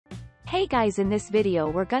Hey guys, in this video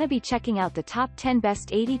we're gonna be checking out the top 10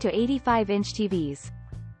 best 80 to 85 inch TVs.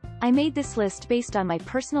 I made this list based on my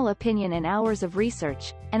personal opinion and hours of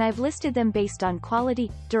research, and I've listed them based on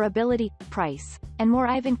quality, durability, price, and more.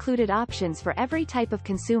 I've included options for every type of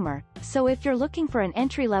consumer, so if you're looking for an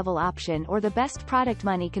entry-level option or the best product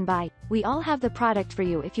money can buy, we all have the product for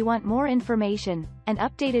you. If you want more information and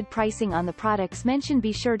updated pricing on the products mentioned,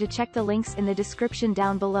 be sure to check the links in the description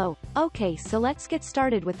down below. Okay, so let's get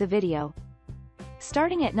started with the video.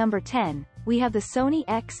 Starting at number 10, we have the Sony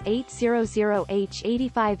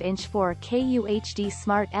X800H 85-inch 4K UHD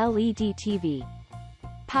Smart LED TV.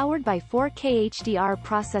 Powered by 4K HDR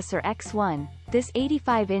processor X1, this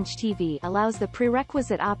 85-inch TV allows the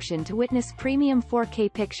prerequisite option to witness premium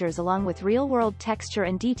 4K pictures along with real-world texture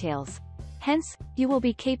and details. Hence, you will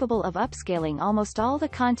be capable of upscaling almost all the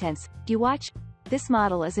contents you watch. This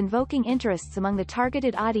model is invoking interests among the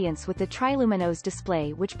targeted audience with the triluminous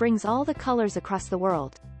display, which brings all the colors across the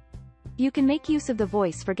world. You can make use of the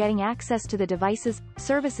voice for getting access to the device's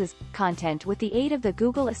services content with the aid of the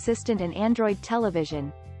Google Assistant and Android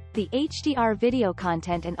television. The HDR video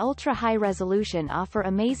content and ultra-high resolution offer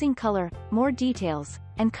amazing color, more details,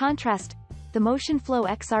 and contrast. The Motion Flow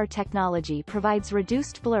XR technology provides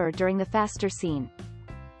reduced blur during the faster scene.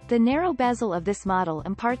 The narrow bezel of this model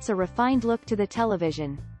imparts a refined look to the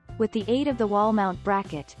television. With the aid of the wall mount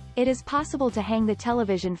bracket, it is possible to hang the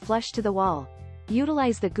television flush to the wall.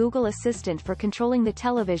 Utilize the Google Assistant for controlling the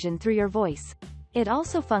television through your voice. It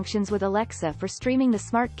also functions with Alexa for streaming the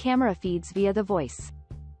smart camera feeds via the voice.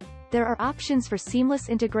 There are options for seamless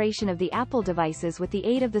integration of the Apple devices with the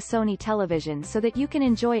aid of the Sony television so that you can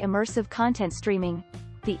enjoy immersive content streaming.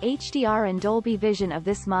 The HDR and Dolby Vision of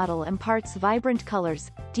this model imparts vibrant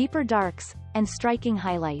colors, deeper darks, and striking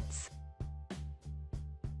highlights.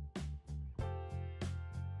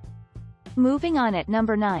 Moving on, at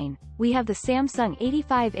number 9, we have the Samsung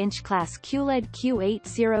 85-inch class QLED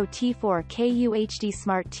Q80T4K UHD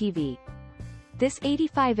Smart TV. This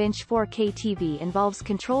 85-inch 4K TV involves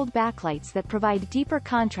controlled backlights that provide deeper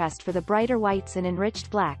contrast for the brighter whites and enriched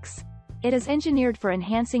blacks. It is engineered for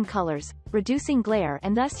enhancing colors, reducing glare,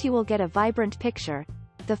 and thus you will get a vibrant picture.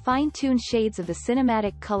 The fine-tuned shades of the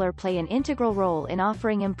cinematic color play an integral role in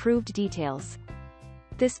offering improved details.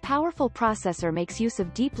 This powerful processor makes use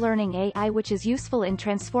of deep learning AI, which is useful in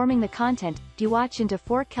transforming the content you watch into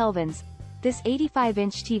 4 kelvins. This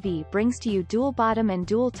 85-inch TV brings to you dual bottom and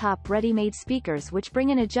dual top ready-made speakers which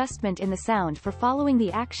bring an adjustment in the sound for following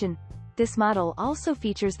the action. This model also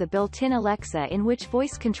features the built-in Alexa, in which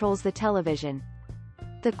voice controls the television.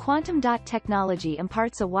 The quantum dot technology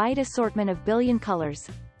imparts a wide assortment of billion colors.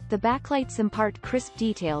 The backlights impart crisp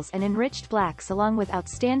details and enriched blacks along with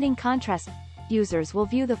outstanding contrast. Users will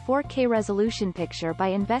view the 4K resolution picture by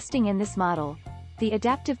investing in this model. The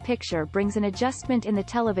adaptive picture brings an adjustment in the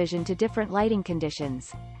television to different lighting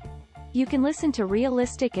conditions. You can listen to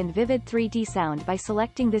realistic and vivid 3D sound by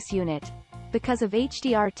selecting this unit. Because of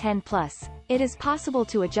HDR10+, it is possible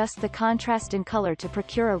to adjust the contrast and color to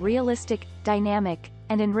procure a realistic, dynamic,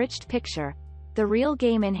 and enriched picture. The Real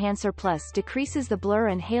Game Enhancer Plus decreases the blur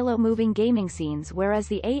and halo moving gaming scenes, whereas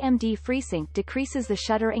the AMD FreeSync decreases the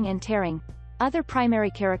shuddering and tearing. Other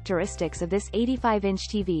primary characteristics of this 85-inch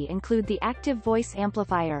TV include the active voice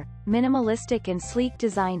amplifier, minimalistic and sleek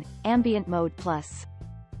design, ambient mode plus.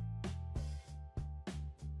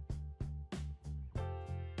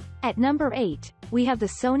 At number 8, we have the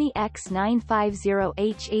Sony X950H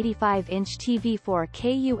 85-inch TV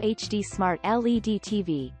 4K UHD Smart LED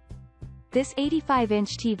TV. This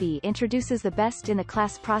 85-inch TV introduces the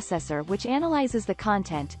best-in-the-class processor which analyzes the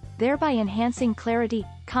content, thereby enhancing clarity,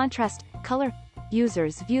 contrast, color.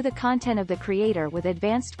 Users view the content of the creator with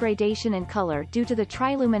advanced gradation and color due to the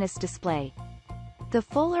triluminous display. The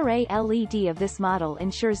full-array LED of this model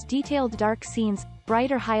ensures detailed dark scenes,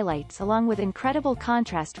 brighter highlights along with incredible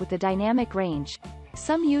contrast with the dynamic range.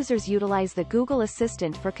 Some users utilize the Google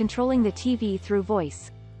Assistant for controlling the TV through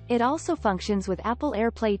voice. It also functions with Apple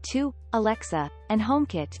AirPlay 2, Alexa, and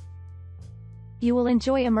HomeKit. You will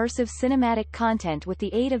enjoy immersive cinematic content with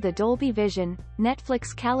the aid of the Dolby Vision,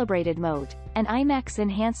 Netflix calibrated mode, and IMAX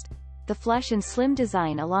enhanced. The flush and slim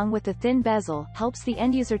design along with the thin bezel helps the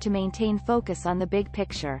end user to maintain focus on the big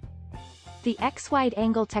picture. The X-wide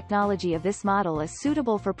angle technology of this model is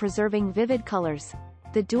suitable for preserving vivid colors.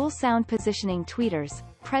 The dual sound positioning tweeters,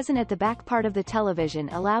 present at the back part of the television,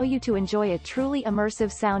 allow you to enjoy a truly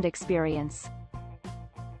immersive sound experience.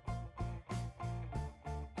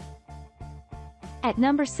 At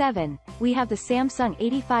number 7, we have the Samsung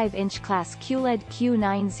 85-inch class QLED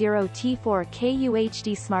Q90T4K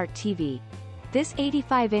UHD Smart TV. This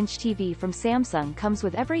 85-inch TV from Samsung comes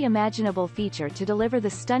with every imaginable feature to deliver the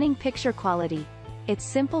stunning picture quality. Its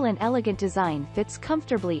simple and elegant design fits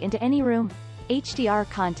comfortably into any room. HDR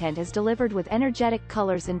content is delivered with energetic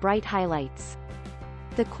colors and bright highlights.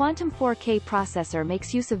 The Quantum 4K processor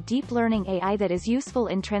makes use of deep learning AI that is useful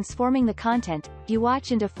in transforming the content you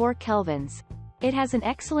watch into 4 kelvins. It has an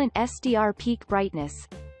excellent SDR peak brightness.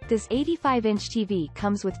 This 85-inch TV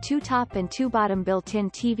comes with 2 top and 2 bottom built-in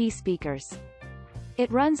TV speakers. It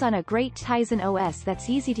runs on a great Tizen OS that's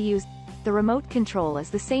easy to use. The remote control is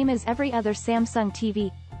the same as every other Samsung TV.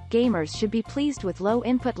 Gamers should be pleased with low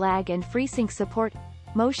input lag and FreeSync support.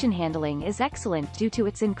 Motion handling is excellent due to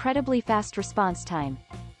its incredibly fast response time.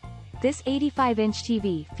 This 85-inch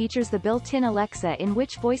TV features the built-in Alexa in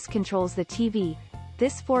which voice controls the TV.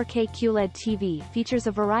 This 4K QLED TV features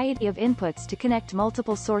a variety of inputs to connect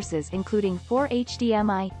multiple sources including 4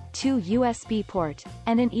 HDMI, 2 USB port,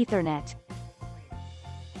 and an Ethernet.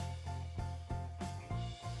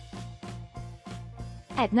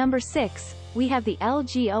 At number 6, we have the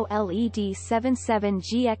LG OLED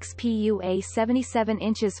 77GXPUA 77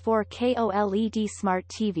 inches 4K OLED Smart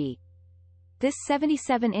TV. This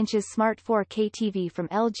 77 inches smart 4K TV from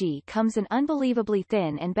LG comes in unbelievably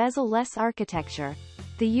thin and bezel-less architecture.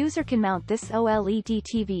 The user can mount this OLED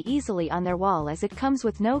TV easily on their wall as it comes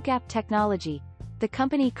with no-gap technology. The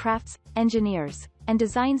company crafts, engineers, and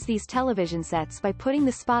designs these television sets by putting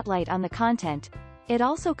the spotlight on the content. It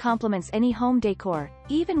also complements any home decor,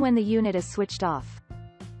 even when the unit is switched off.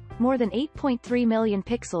 More than 8.3 million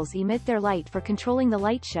pixels emit their light for controlling the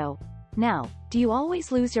light show. Now, do you always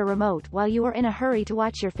lose your remote while you are in a hurry to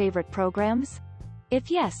watch your favorite programs? If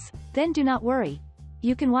yes, then do not worry.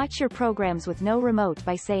 You can watch your programs with no remote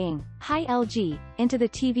by saying, "Hi LG," into the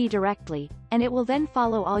TV directly, and it will then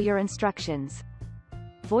follow all your instructions.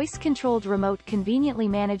 Voice-controlled remote conveniently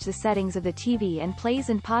manage the settings of the TV and plays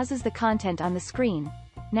and pauses the content on the screen.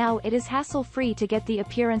 Now it is hassle-free to get the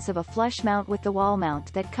appearance of a flush mount with the wall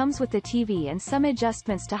mount that comes with the TV and some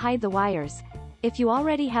adjustments to hide the wires. If you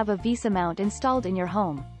already have a VESA mount installed in your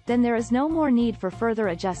home, then there is no more need for further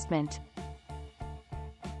adjustment.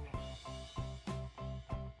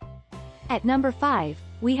 At number 5,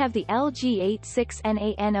 we have the LG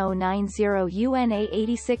 86NANO90UNA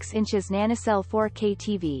 86 inches NanoCell 4K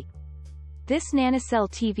TV. This NanoCell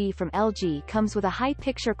TV from LG comes with a high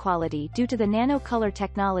picture quality due to the nano color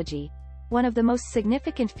technology. One of the most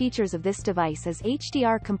significant features of this device is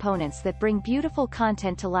HDR components that bring beautiful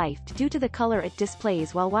content to life due to the color it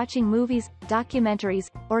displays while watching movies,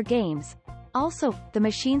 documentaries, or games. Also, the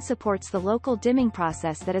machine supports the local dimming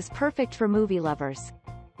process that is perfect for movie lovers.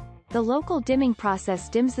 The local dimming process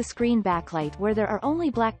dims the screen backlight where there are only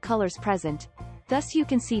black colors present. Thus you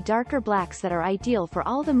can see darker blacks that are ideal for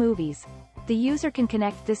all the movies. The user can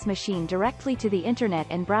connect this machine directly to the internet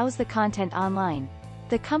and browse the content online.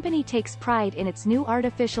 The company takes pride in its new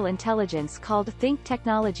artificial intelligence called Think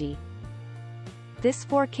technology. This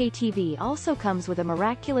 4K TV also comes with a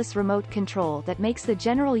miraculous remote control that makes the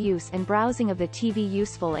general use and browsing of the TV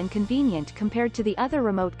useful and convenient compared to the other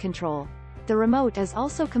remote control. The remote is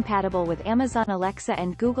also compatible with Amazon Alexa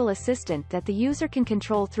and Google Assistant that the user can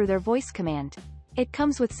control through their voice command. It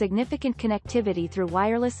comes with significant connectivity through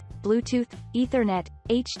wireless, Bluetooth, Ethernet,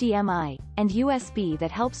 HDMI, and USB that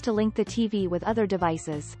helps to link the TV with other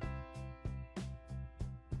devices.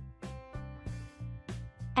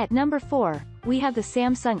 At number 4, we have the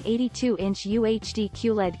Samsung 82-inch UHD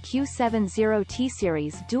QLED Q70T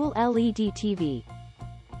Series Dual LED TV.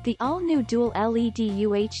 The all-new Dual LED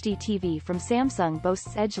UHD TV from Samsung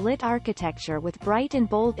boasts edge-lit architecture with bright and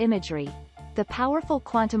bold imagery. The powerful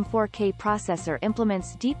Quantum 4K processor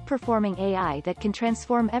implements deep-performing AI that can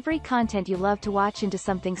transform every content you love to watch into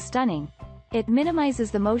something stunning. It minimizes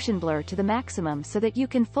the motion blur to the maximum so that you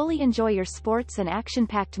can fully enjoy your sports and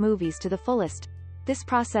action-packed movies to the fullest. This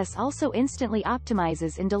process also instantly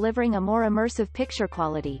optimizes in delivering a more immersive picture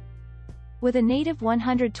quality. With a native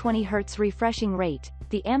 120 Hz refreshing rate,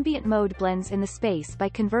 the ambient mode blends in the space by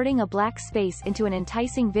converting a black space into an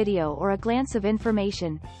enticing video or a glance of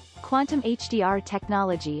information. Quantum HDR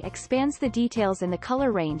technology expands the details in the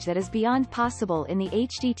color range that is beyond possible in the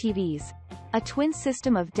HD TVs. A twin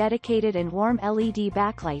system of dedicated and warm LED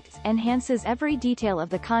backlights enhances every detail of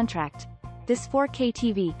the contract. This 4K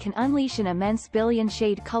TV can unleash an immense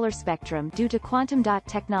billion-shade color spectrum due to quantum dot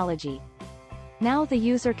technology. Now the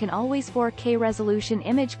user can always 4K resolution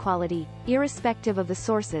image quality, irrespective of the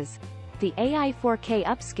sources. The AI 4K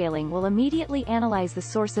upscaling will immediately analyze the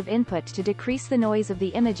source of input to decrease the noise of the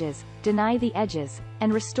images, deny the edges,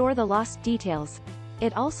 and restore the lost details.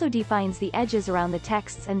 It also defines the edges around the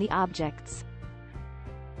texts and the objects.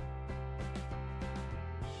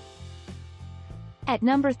 At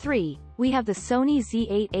number 3, we have the Sony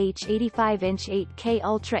Z8H 85-inch 8K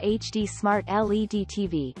Ultra HD Smart LED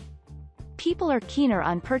TV. People are keener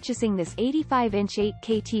on purchasing this 85-inch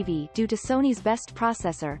 8K TV due to Sony's best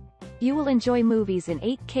processor. You will enjoy movies in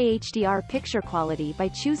 8K HDR picture quality by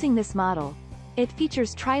choosing this model. It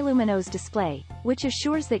features triluminous display, which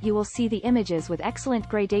assures that you will see the images with excellent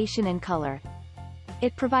gradation and color.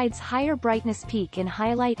 It provides higher brightness peak in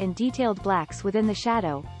highlight and detailed blacks within the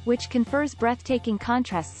shadow, which confers breathtaking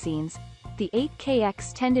contrast scenes. The 8K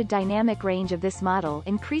extended dynamic range of this model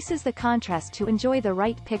increases the contrast to enjoy the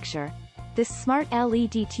right picture. This smart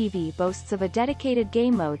LED TV boasts of a dedicated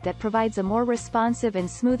game mode that provides a more responsive and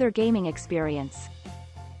smoother gaming experience.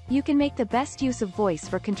 You can make the best use of voice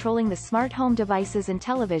for controlling the smart home devices and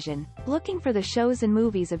television, looking for the shows and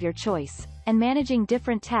movies of your choice, and managing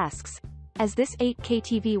different tasks. As this 8K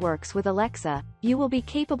TV works with Alexa, you will be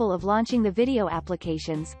capable of launching the video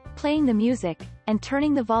applications, playing the music, and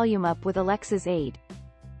turning the volume up with Alexa's aid.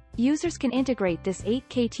 Users can integrate this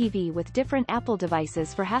 8K TV with different Apple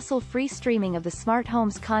devices for hassle-free streaming of the smart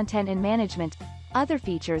home's content and management. Other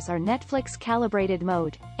features are Netflix calibrated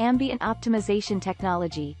mode, ambient optimization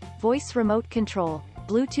technology, voice remote control,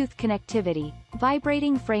 Bluetooth connectivity,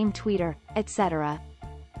 vibrating frame tweeter, etc.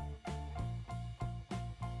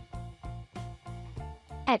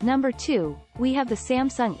 At number 2, we have the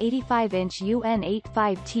Samsung 85-inch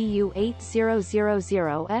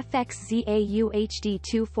UN85TU8000FXZAU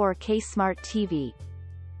HD2 4K Smart TV.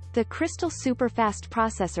 The crystal super-fast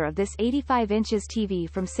processor of this 85 inches TV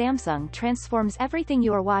from Samsung transforms everything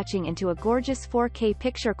you are watching into a gorgeous 4K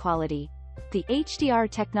picture quality. The HDR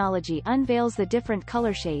technology unveils the different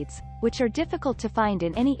color shades, which are difficult to find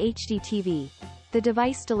in any HD TV. The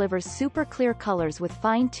device delivers super clear colors with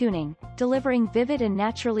fine tuning, delivering vivid and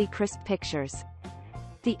naturally crisp pictures.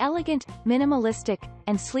 The elegant, minimalistic,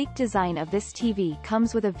 and sleek design of this TV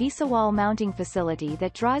comes with a VISA wall mounting facility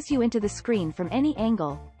that draws you into the screen from any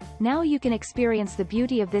angle. Now you can experience the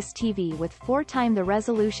beauty of this TV with 4 times the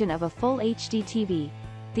resolution of a full HD TV.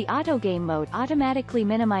 The auto game mode automatically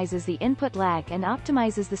minimizes the input lag and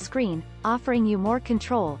optimizes the screen, offering you more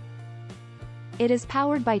control. It is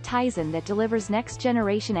powered by Tizen that delivers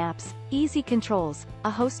next-generation apps, easy controls, a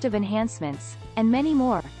host of enhancements, and many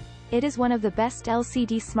more. It is one of the best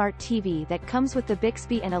LCD smart TV that comes with the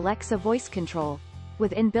Bixby and Alexa voice control.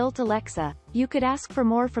 With inbuilt Alexa, you could ask for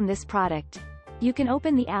more from this product. You can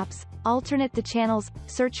open the apps, alternate the channels,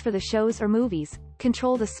 search for the shows or movies,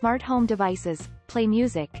 control the smart home devices, play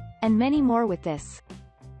music, and many more with this.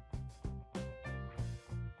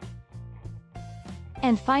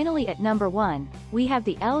 And finally at number 1, we have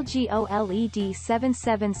the LG OLED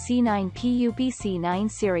 77C9 PUBC9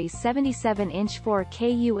 Series 77-inch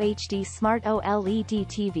 4K UHD Smart OLED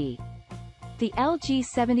TV. The LG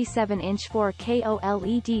 77-inch 4K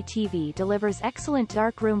OLED TV delivers excellent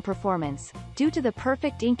darkroom performance, due to the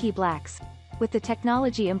perfect inky blacks. With the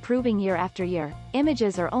technology improving year after year,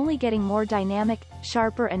 images are only getting more dynamic,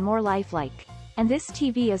 sharper and more lifelike. And this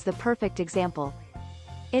TV is the perfect example.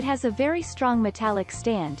 It has a very strong metallic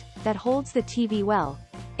stand that holds the TV well.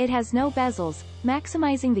 It has no bezels,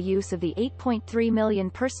 maximizing the use of the 8.3 million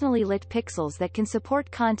personally lit pixels that can support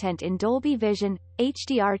content in Dolby Vision,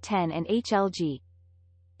 HDR10 and HLG.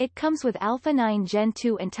 It comes with Alpha 9 Gen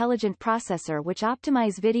 2 intelligent processor which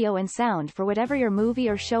optimize video and sound for whatever your movie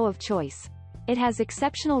or show of choice. It has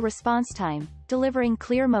exceptional response time, delivering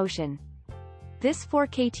clear motion. This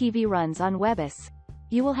 4K TV runs on WebOS.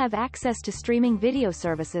 You will have access to streaming video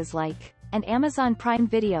services like and Amazon Prime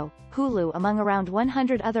Video, Hulu among around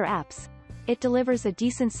 100 other apps. It delivers a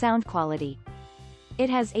decent sound quality. It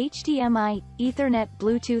has HDMI, Ethernet,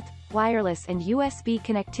 Bluetooth, wireless and USB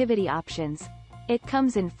connectivity options. It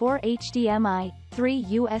comes in 4 HDMI, 3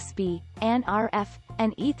 USB, and RF,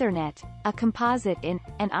 and Ethernet, a composite in,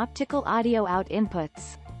 and optical audio out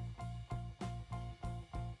inputs.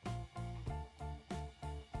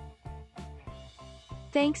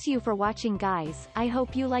 Thanks you for watching guys, I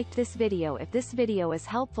hope you liked this video. If this video is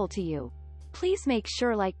helpful to you, please make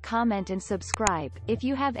sure like, comment and subscribe. If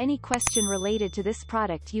you have any question related to this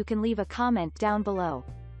product you can leave a comment down below.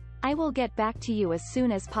 I will get back to you as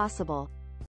soon as possible.